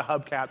sounded like the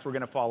hubcaps were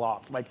going to fall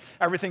off. Like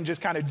everything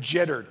just kind of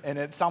jittered, and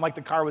it sounded like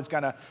the car was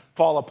going to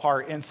fall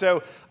apart. And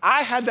so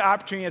I had the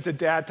opportunity as a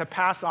dad to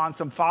pass on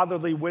some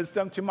fatherly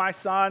wisdom to my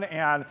son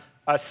and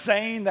a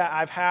saying that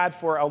I've had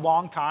for a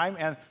long time,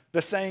 and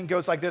the saying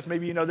goes like this.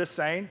 Maybe you know this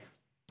saying.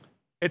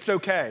 It's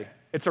okay.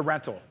 It's a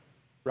rental,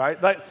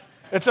 right? Like,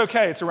 it's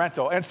okay, it's a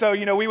rental. And so,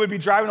 we would be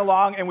driving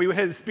along and we would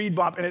hit a speed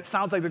bump and it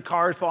sounds like the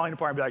car is falling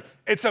apart and be like,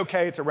 it's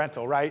okay, it's a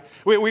rental, right?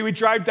 We would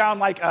drive down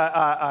like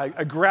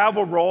a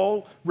gravel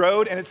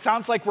road and it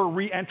sounds like we're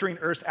re-entering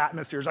Earth's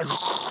atmosphere. It's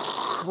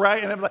like,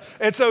 right? And I'm like,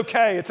 it's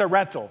okay, it's a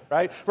rental,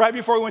 right? Right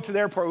before we went to the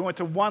airport, we went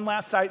to one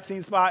last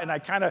sightseeing spot and I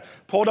kind of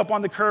pulled up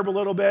on the curb a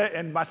little bit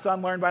and my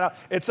son learned by now,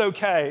 it's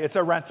okay, it's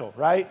a rental,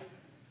 right?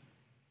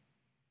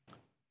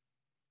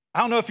 I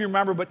don't know if you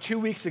remember, but 2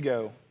 weeks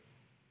ago,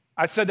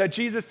 I said that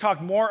Jesus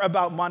talked more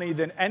about money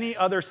than any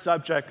other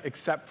subject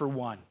except for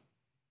one.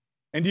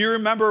 And do you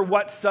remember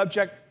what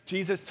subject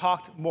Jesus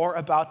talked more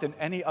about than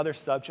any other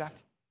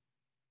subject?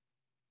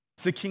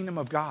 It's the kingdom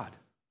of God.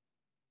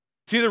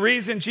 See, the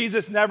reason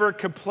Jesus never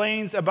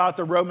complains about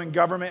the Roman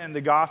government in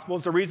the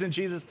Gospels, the reason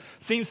Jesus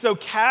seems so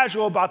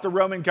casual about the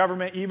Roman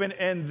government even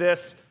in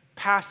this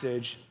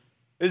passage,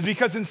 is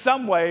because in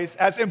some ways,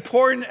 as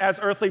important as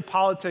earthly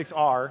politics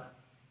are,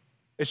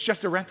 it's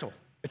just a rental.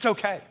 It's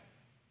okay.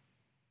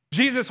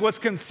 Jesus was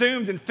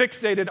consumed and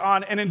fixated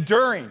on an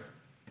enduring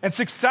and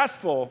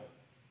successful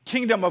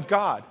kingdom of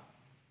God.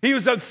 He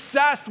was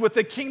obsessed with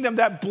the kingdom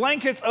that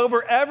blankets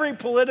over every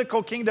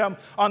political kingdom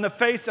on the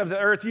face of the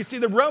earth. You see,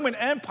 the Roman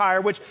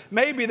Empire, which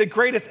may be the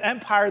greatest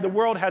empire the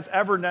world has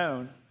ever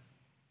known,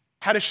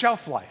 had a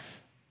shelf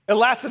life. It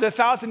lasted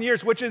 1,000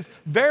 years, which is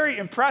very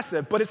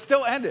impressive, but it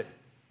still ended.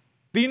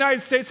 The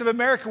United States of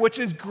America, which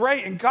is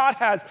great, and God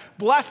has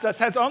blessed us,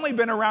 has only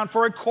been around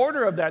for a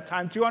quarter of that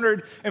time,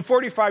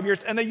 245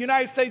 years. And the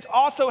United States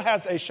also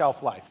has a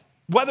shelf life,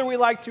 whether we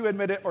like to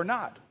admit it or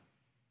not.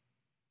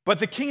 But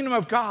the kingdom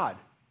of God,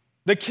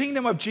 the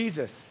kingdom of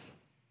Jesus,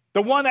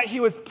 the one that he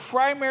was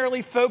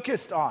primarily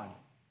focused on,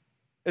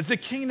 is the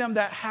kingdom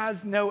that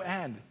has no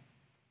end.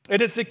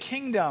 It is the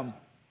kingdom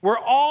where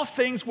all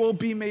things will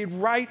be made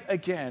right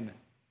again.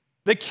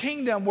 The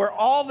kingdom where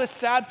all the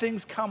sad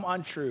things come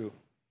untrue.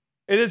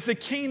 It is the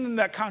kingdom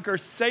that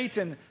conquers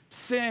Satan,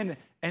 sin,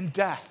 and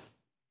death.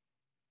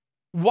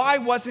 Why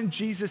wasn't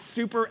Jesus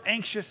super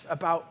anxious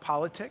about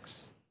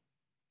politics?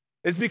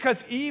 It's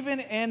because even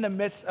in the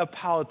midst of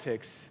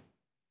politics,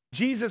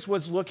 Jesus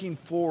was looking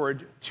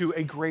forward to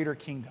a greater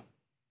kingdom.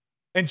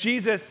 And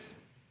Jesus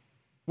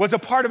was a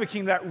part of a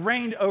kingdom that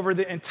reigned over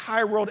the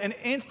entire world and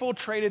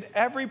infiltrated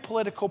every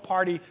political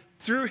party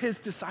through his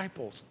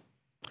disciples.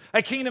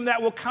 A kingdom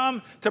that will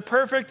come to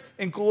perfect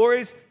and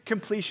glorious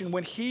completion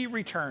when he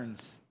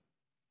returns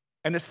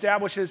and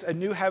establishes a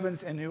new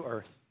heavens and new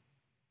earth.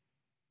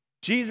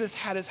 Jesus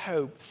had his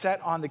hope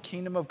set on the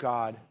kingdom of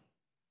God,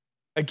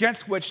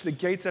 against which the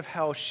gates of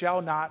hell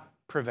shall not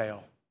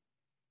prevail.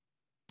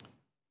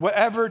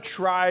 Whatever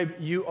tribe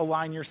you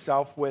align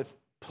yourself with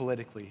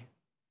politically,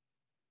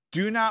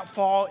 do not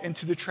fall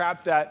into the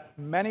trap that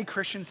many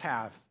Christians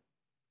have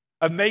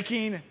of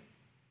making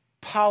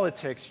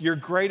politics your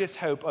greatest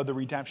hope of the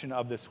redemption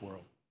of this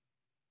world.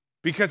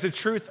 Because the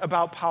truth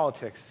about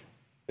politics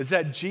is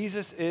that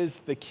Jesus is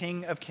the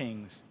King of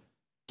Kings.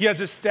 He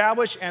has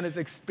established and is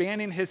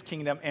expanding his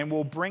kingdom and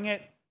will bring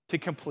it to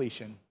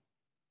completion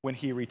when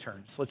he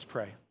returns. Let's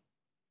pray.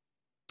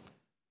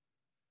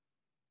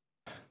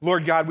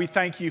 Lord God, we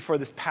thank you for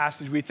this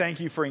passage. We thank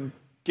you for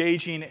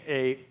engaging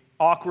an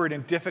awkward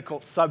and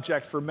difficult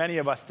subject for many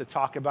of us to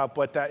talk about,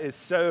 but that is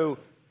so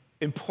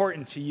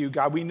important to you,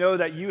 God. We know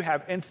that you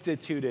have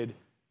instituted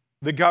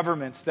the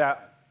governments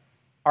that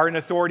are in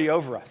authority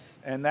over us,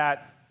 and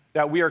that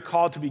we are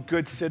called to be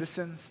good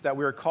citizens, that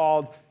we are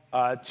called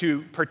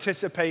to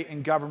participate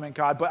in government,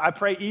 God. But I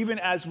pray even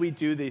as we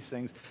do these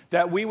things,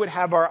 that we would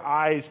have our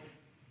eyes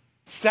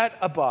set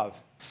above,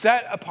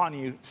 set upon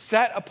you,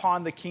 set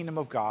upon the kingdom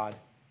of God,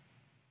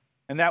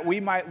 and that we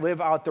might live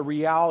out the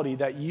reality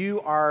that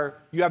you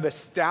have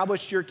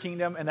established your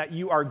kingdom and that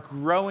you are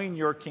growing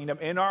your kingdom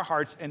in our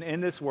hearts and in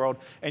this world,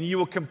 and you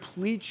will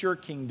complete your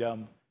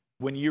kingdom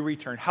when you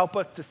return. Help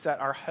us to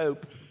set our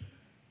hope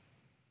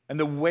and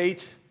the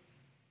weight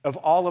of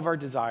all of our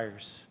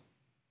desires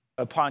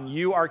upon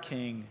you, our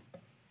King,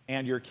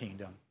 and your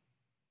kingdom.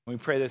 We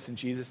pray this in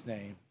Jesus'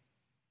 name.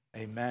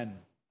 Amen.